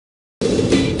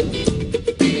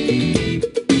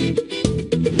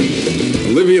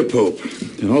a pope.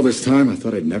 And all this time, I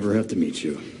thought I'd never have to meet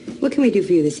you. What can we do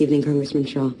for you this evening, Congressman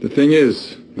Shaw? The thing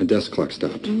is, my desk clock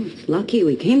stopped. Oh, lucky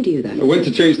we came to you then. I went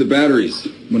to change the batteries.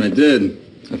 When I did,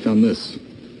 I found this.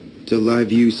 To live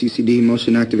view CCD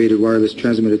motion activated wireless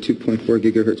transmitter 2.4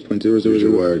 gigahertz .000. Here's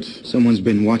your words. Someone's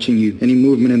been watching you. Any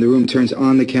movement in the room turns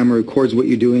on the camera, records what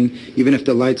you're doing, even if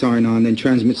the lights aren't on, then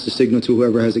transmits the signal to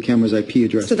whoever has the camera's IP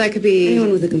address. So that could be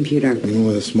anyone with a computer. Anyone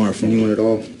with a smartphone. Anyone at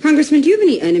all. Congressman, do you have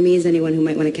any enemies? Anyone who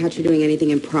might want to catch you doing anything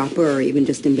improper or even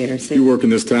just embarrassing? You work in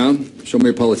this town? Show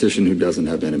me a politician who doesn't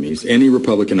have enemies. Any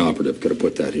Republican operative could have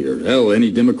put that here. Hell,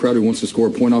 any Democrat who wants to score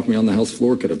a point off me on the House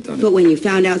floor could have done it. But when you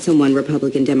found out someone,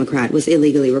 Republican, Democrat, was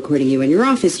illegally recording you in your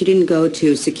office, you didn't go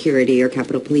to security or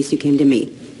Capitol Police, you came to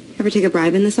me. Ever take a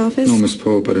bribe in this office? No, Miss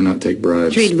Pope, I do not take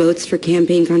bribes. Trade votes for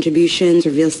campaign contributions,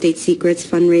 reveal state secrets,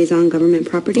 fundraise on government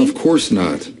property? Of course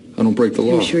not. I don't break the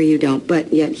law. I'm sure you don't,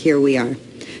 but yet here we are.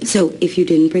 So, if you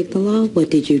didn't break the law,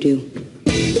 what did you do?